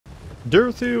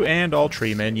Durthu and all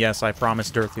treemen. Yes, I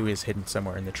promise Durthu is hidden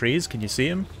somewhere in the trees. Can you see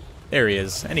him? There he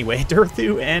is. Anyway,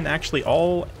 Durthu and actually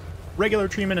all regular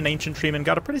treemen and ancient treemen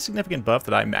got a pretty significant buff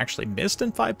that I actually missed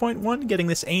in 5.1, getting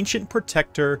this Ancient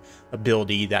Protector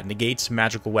ability that negates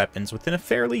magical weapons within a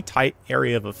fairly tight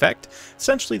area of effect.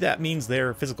 Essentially, that means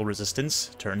their physical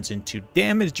resistance turns into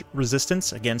damage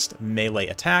resistance against melee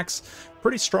attacks.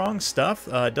 Pretty strong stuff.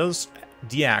 It does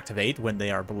deactivate when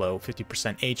they are below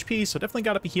 50% HP, so definitely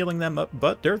got to be healing them up.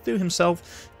 But Durthu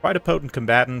himself, quite a potent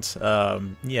combatant.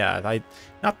 Yeah,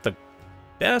 not the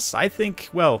best, I think.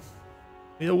 Well,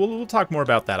 we'll talk more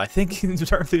about that. I think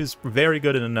Durthu is very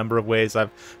good in a number of ways.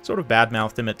 I've sort of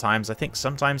badmouthed him at times. I think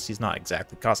sometimes he's not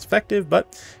exactly cost-effective,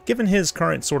 but given his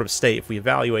current sort of state, if we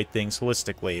evaluate things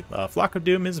holistically, Flock of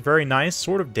Doom is very nice.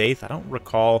 Sword of Daith, I don't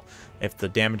recall if the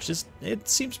damage is... It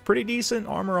seems pretty decent.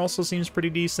 Armor also seems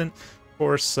pretty decent. Of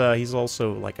course, he's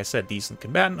also, like I said, decent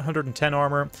combatant, 110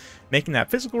 armor. Making that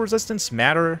physical resistance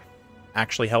matter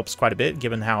actually helps quite a bit,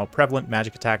 given how prevalent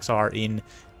magic attacks are in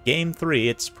Game 3.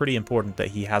 It's pretty important that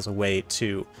he has a way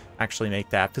to actually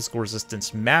make that physical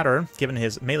resistance matter, given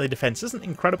his melee defense isn't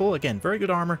incredible. Again, very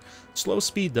good armor. Slow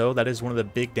speed, though, that is one of the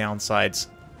big downsides,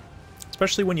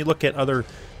 especially when you look at other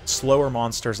slower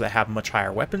monsters that have much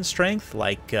higher weapon strength,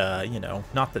 like, you know,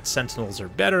 not that Sentinels are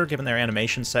better, given their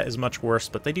animation set is much worse,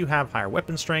 but they do have higher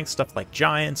weapon strength, stuff like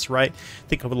Giants, right?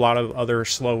 Think of a lot of other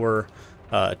slower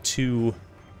two-legged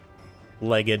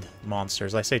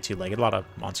monsters. I say two-legged, a lot of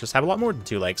monsters have a lot more than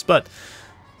two legs, but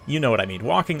you know what I mean.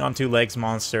 Walking on two legs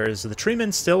monsters. The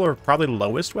treemen still are probably the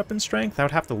lowest weapon strength. I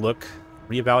would have to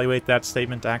reevaluate that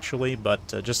statement, actually,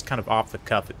 but just kind of off the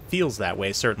cuff, it feels that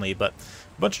way, certainly. But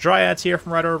a bunch of Dryads here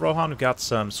from Rider of Rohan. We've got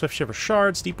some Swift Shiver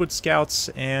Shards, Deepwood Scouts,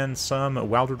 and some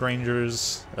Wildwood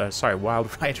Rangers, Wild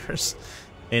Riders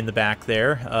in the back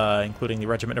there, including the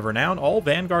Regiment of Renown, all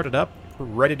vanguarded up,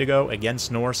 ready to go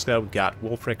against Norsca. We've got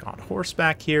Wulfric on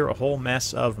horseback here, a whole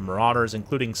mess of Marauders,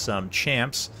 including some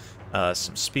Champs,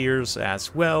 some Spears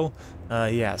as well.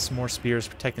 Yeah, some more Spears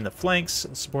protecting the flanks,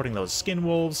 supporting those Skin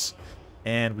Wolves.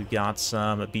 And we've got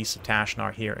some Beasts of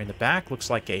Tashnar here in the back.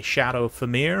 Looks like a Shadow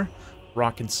Famir,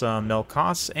 rocking some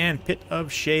Melkos and Pit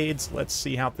of Shades. Let's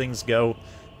see how things go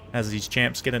as these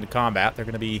champs get into combat. They're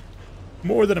going to be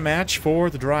more than a match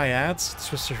for the Dryads.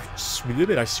 Swift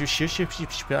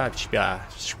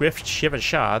Shiver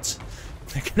Shards.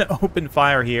 They're going to open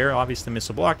fire here. Obviously,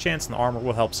 missile block chance, and the armor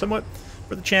will help somewhat.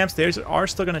 For the champs, they are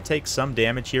still going to take some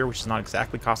damage here, which is not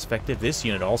exactly cost-effective. This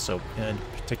unit also, in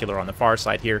particular on the far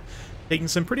side here, taking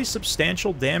some pretty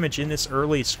substantial damage in this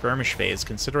early skirmish phase,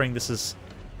 considering this is,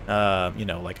 you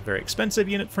know, like a very expensive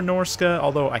unit for Norsca,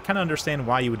 although I kind of understand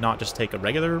why you would not just take a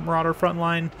regular Marauder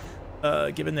frontline,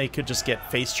 given they could just get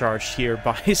face charged here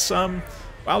by some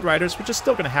Wild Riders, which is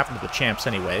still going to happen to the champs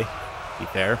anyway, to be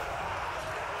fair.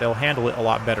 They'll handle it a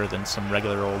lot better than some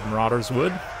regular old Marauders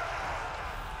would.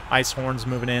 Ice Horns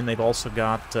moving in. They've also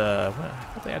got,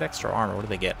 they had extra armor. What do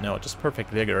they get? No, just Perfect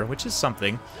Vigor, which is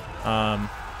something.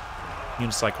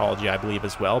 Unit Psychology, I believe,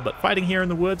 as well. But fighting here in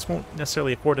the woods won't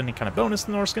necessarily afford any kind of bonus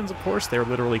to the Norskins, of course. They're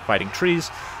literally fighting trees.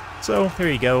 So,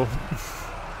 there you go.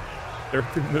 They're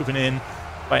moving in,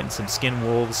 fighting some Skin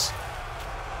Wolves.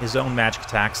 His own magic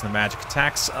attacks and the magic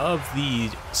attacks of the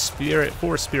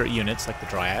four spirit units, like the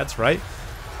Dryads, right?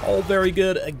 All very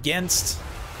good against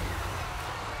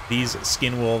these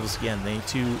Skin Wolves. Again, they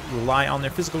too rely on their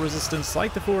physical resistance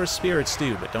like the Forest Spirits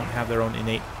do, but don't have their own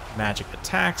innate magic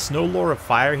attacks. No Lore of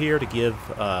Fire here to give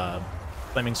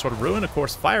Flaming Sword of Ruin. Of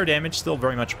course, fire damage still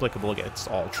very much applicable against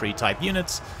all tree-type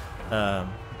units. We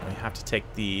have to take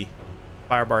the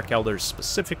Firebark Elders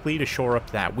specifically to shore up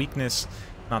that weakness.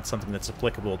 Not something that's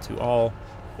applicable to all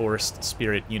Forest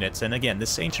Spirit units. And again,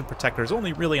 this Ancient Protector is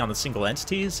only really on the single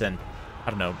entities, and I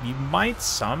don't know, you might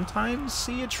sometimes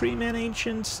see a Treeman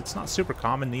Ancient. It's not super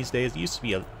common these days. It used to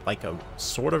be like a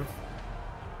sort of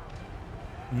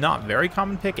not very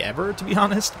common pick ever, to be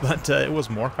honest, but it was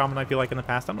more common, I feel like, in the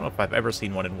past. I don't know if I've ever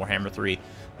seen one in Warhammer 3.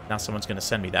 Now someone's going to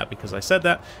send me that because I said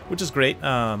that, which is great,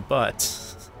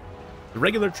 but the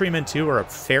regular Treemen, too, are a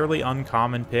fairly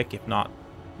uncommon pick, if not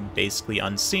basically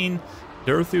unseen.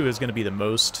 Durthu is going to be the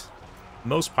most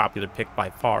popular pick by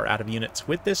far out of units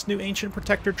with this new Ancient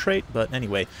Protector trait. But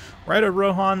anyway, Rider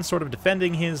Rohan sort of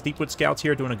defending his Deepwood Scouts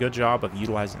here, doing a good job of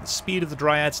utilizing the speed of the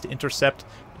Dryads to intercept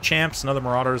champs and other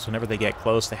Marauders whenever they get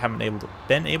close. They haven't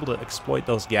been able to exploit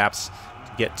those gaps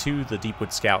to get to the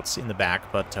Deepwood Scouts in the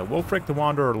back, but Wulfric the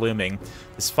Wanderer looming.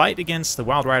 This fight against the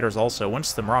Wild Riders also,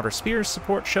 once the Marauder Spears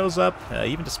support shows up,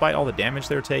 even despite all the damage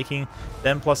they're taking,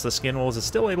 them plus the Skin Wolves is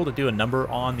still able to do a number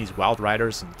on these Wild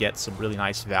Riders and get some really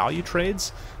nice value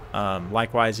trades.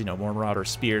 Likewise, you know, more Marauder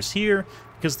Spears here.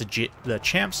 Because the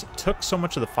champs took so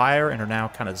much of the fire and are now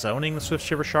kind of zoning the Swift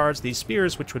Shiver Shards, these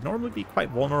spears, which would normally be quite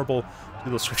vulnerable to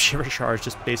the Swift Shiver Shards,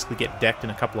 just basically get decked in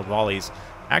a couple of volleys,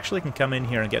 actually can come in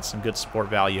here and get some good support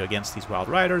value against these Wild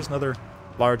Riders and other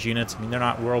large units. I mean, they're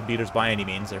not world beaters by any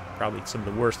means. They're probably some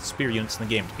of the worst spear units in the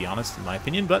game, to be honest, in my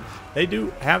opinion, but they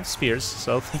do have spears,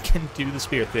 so they can do the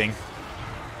spear thing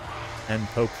and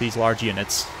poke these large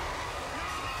units.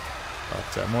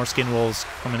 But more Skin Wolves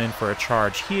coming in for a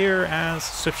charge here as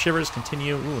Swift Shivers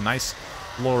continue. Ooh, nice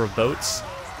lure of boats.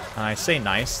 I say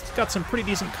nice. It's got some pretty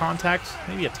decent contact.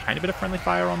 Maybe a tiny bit of friendly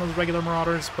fire on those regular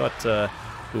Marauders, but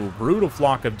ooh, Brutal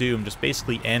Flock of Doom just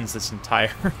basically ends this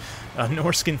entire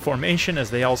Norscan formation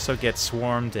as they also get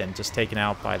swarmed and just taken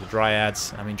out by the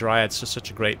Dryads. I mean, Dryads just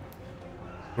such a great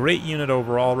unit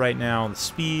overall right now. The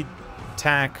speed,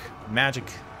 attack, magic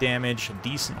damage,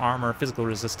 decent armor, physical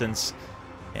resistance,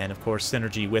 and, of course,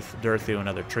 synergy with Durthu and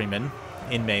other treemen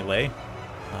in melee.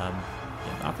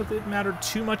 Not that it mattered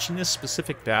too much in this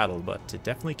specific battle, but it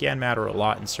definitely can matter a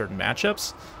lot in certain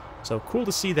matchups. So, cool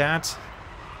to see that.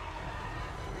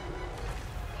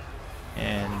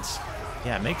 And,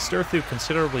 yeah, it makes Durthu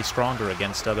considerably stronger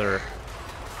against other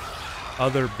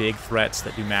big threats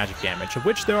that do magic damage, of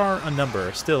which there are a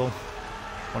number. Still,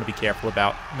 want to be careful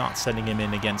about not sending him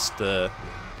in against the...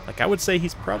 Like, I would say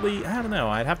he's probably, I don't know,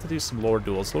 I'd have to do some Lord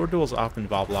Duels. Lord Duels often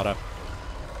involve a lot of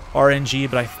RNG,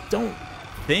 but I don't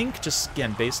think, just,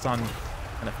 again, based on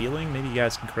kind of feeling, maybe you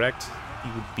guys can correct,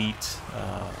 he would beat,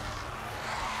 like,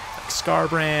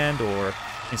 Scarbrand, or,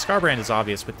 I mean, Scarbrand is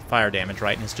obvious with the fire damage,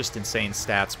 right, and it's just insane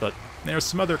stats, but there's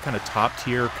some other kind of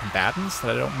top-tier combatants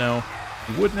that I don't know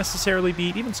he would necessarily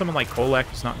beat. Even someone like Kolek,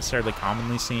 who's not necessarily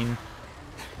commonly seen,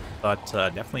 but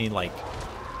definitely, like,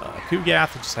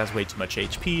 Kugath just has way too much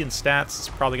HP and stats. It's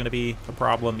probably going to be a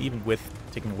problem, even with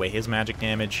taking away his magic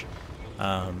damage.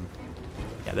 Yeah,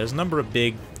 there's a number of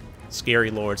big,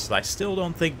 scary lords that I still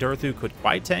don't think Durthu could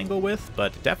quite tangle with,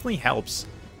 but it definitely helps.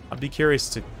 I'd be curious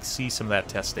to see some of that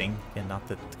testing, and not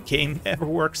that the game ever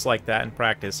works like that in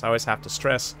practice. I always have to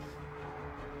stress,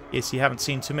 in case you haven't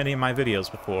seen too many of my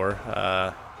videos before,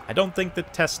 I don't think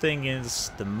that testing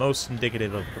is the most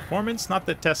indicative of performance. Not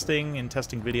that testing and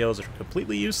testing videos are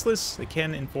completely useless. They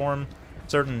can inform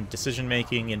certain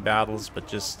decision-making in battles, but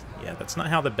just, yeah, that's not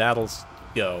how the battles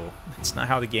go. It's not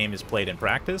how the game is played in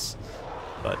practice.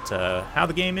 But how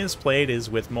the game is played is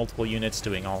with multiple units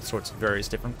doing all sorts of various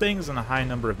different things and a high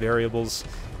number of variables,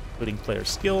 including player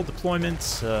skill,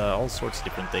 deployment, all sorts of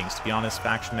different things. To be honest,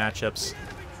 faction matchups,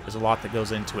 there's a lot that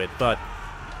goes into it. But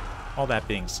all that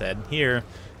being said, here...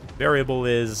 variable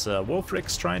is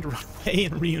Wolfric's trying to run away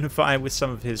and reunify with some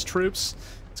of his troops.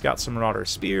 He's got some Marauder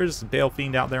Spears, the Bale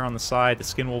Fiend out there on the side. The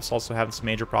Skin Wolf's also having some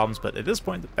major problems, but at this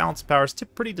point, the balance of power is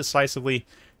tipped pretty decisively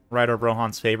right over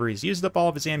Rohan's favor. He's used up all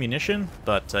of his ammunition,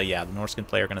 but yeah, the Norscan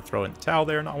player going to throw in the towel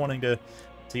there, not wanting to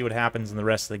see what happens in the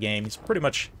rest of the game. He's pretty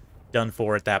much done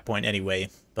for at that point anyway.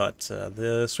 But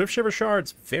the Swift Shiver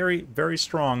Shards, very, very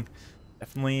strong.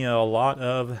 Definitely a lot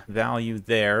of value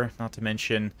there, not to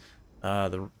mention...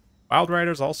 the Wild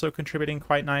Riders also contributing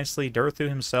quite nicely. Durthu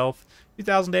himself,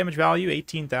 2,000 damage value,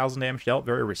 18,000 damage dealt,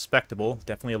 very respectable.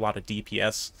 Definitely a lot of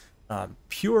DPS.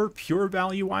 Pure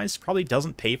value-wise, probably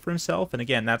doesn't pay for himself. And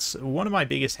again, that's one of my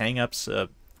biggest hang-ups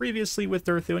previously with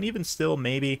Durthu, and even still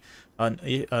maybe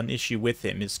an issue with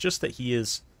him. It's just that he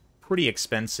is pretty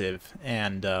expensive.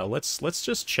 And let's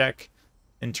just check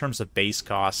in terms of base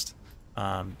cost,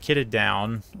 kitted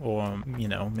down, or, you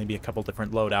know, maybe a couple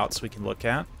different loadouts we can look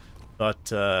at.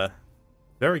 But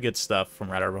very good stuff from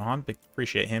Radar Rohan.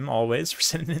 Appreciate him always for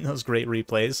sending in those great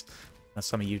replays.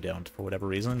 Some of you don't for whatever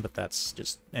reason, but that's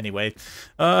just anyway.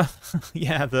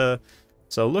 Yeah,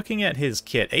 so looking at his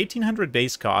kit, 1,800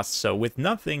 base costs. So with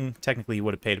nothing, technically he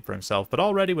would have paid for himself, but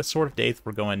already with Sword of Daith,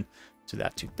 we're going to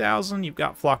that 2,000. You've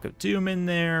got Flock of Doom in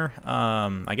there.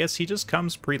 I guess he just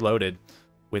comes preloaded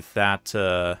with that.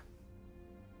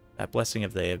 That Blessing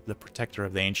of the Protector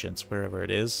of the Ancients, wherever it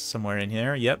is, somewhere in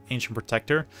here. Yep, Ancient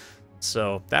Protector.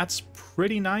 So that's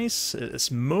pretty nice.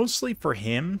 It's mostly for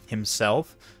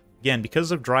himself. Again, because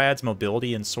of Dryad's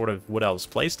mobility and sort of Wood Elves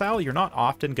playstyle, you're not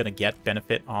often going to get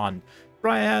benefit on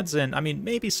Dryads. And, I mean,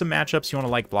 maybe some matchups you want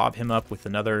to, like, blob him up with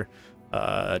another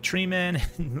Treeman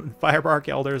and Firebark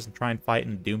Elders and try and fight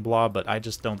in Doom Blob, but I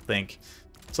just don't think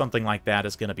something like that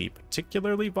is going to be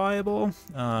particularly viable.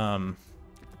 Yeah,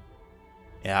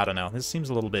 I don't know. This seems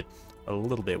a little bit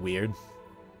weird.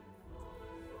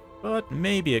 But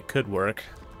maybe it could work.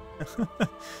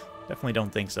 Definitely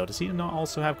don't think so. Does he not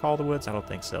also have Call of the Woods? I don't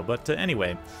think so. But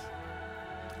anyway.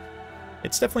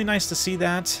 It's definitely nice to see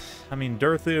that. I mean,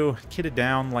 Durthu kitted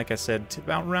down, like I said, to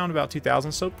around about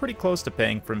 2,000, so pretty close to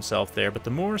paying for himself there. But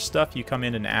the more stuff you come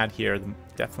in and add here, the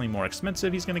definitely more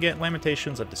expensive he's going to get.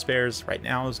 Lamentations of Despairs right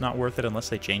now is not worth it unless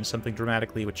they change something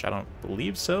dramatically, which I don't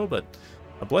believe so. But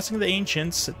a Blessing of the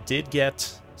Ancients did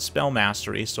get Spell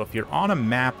Mastery, so if you're on a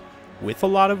map with a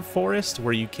lot of forest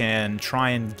where you can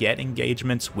try and get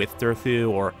engagements with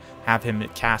Durthu or have him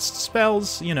cast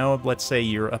spells, you know, let's say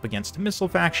you're up against a missile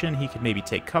faction, he could maybe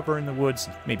take cover in the woods,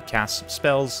 maybe cast some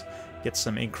spells, get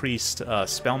some increased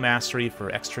spell mastery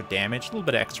for extra damage, a little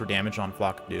bit of extra damage on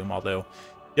Flock of Doom, although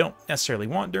you don't necessarily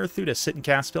want Durthu to sit and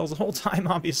cast spells the whole time.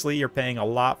 Obviously, you're paying a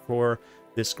lot for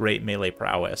this great melee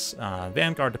prowess.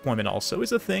 Vanguard deployment also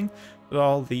is a thing that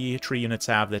all the tree units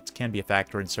have that can be a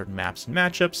factor in certain maps and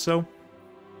matchups, so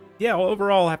yeah, well,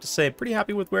 overall, I have to say, pretty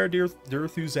happy with where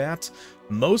Durthu's at.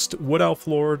 Most Wood Elf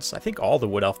Lords, I think all the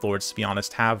Wood Elf Lords, to be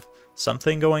honest, have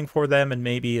something going for them and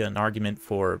maybe an argument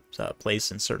for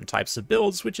place in certain types of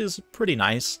builds, which is pretty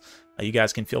nice. You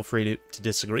guys can feel free to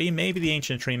disagree. Maybe the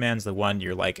Ancient Tree Man's the one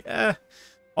you're like, eh.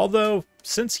 Although,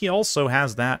 since he also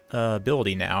has that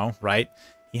ability now, right?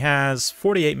 He has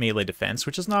 48 melee defense,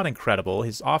 which is not incredible.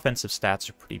 His offensive stats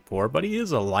are pretty poor, but he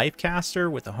is a life caster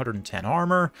with 110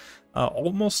 armor,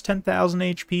 almost 10,000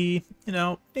 HP. You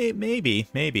know,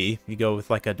 maybe you go with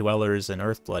like a Dwellers and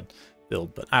Earthblood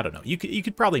build, but I don't know. You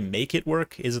could probably make it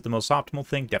work. Is it the most optimal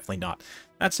thing? Definitely not.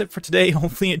 That's it for today.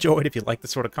 Hopefully you enjoyed. If you like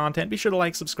this sort of content, be sure to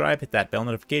like, subscribe, hit that bell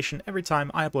notification. Every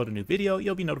time I upload a new video,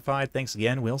 you'll be notified. Thanks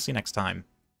again. We'll see you next time.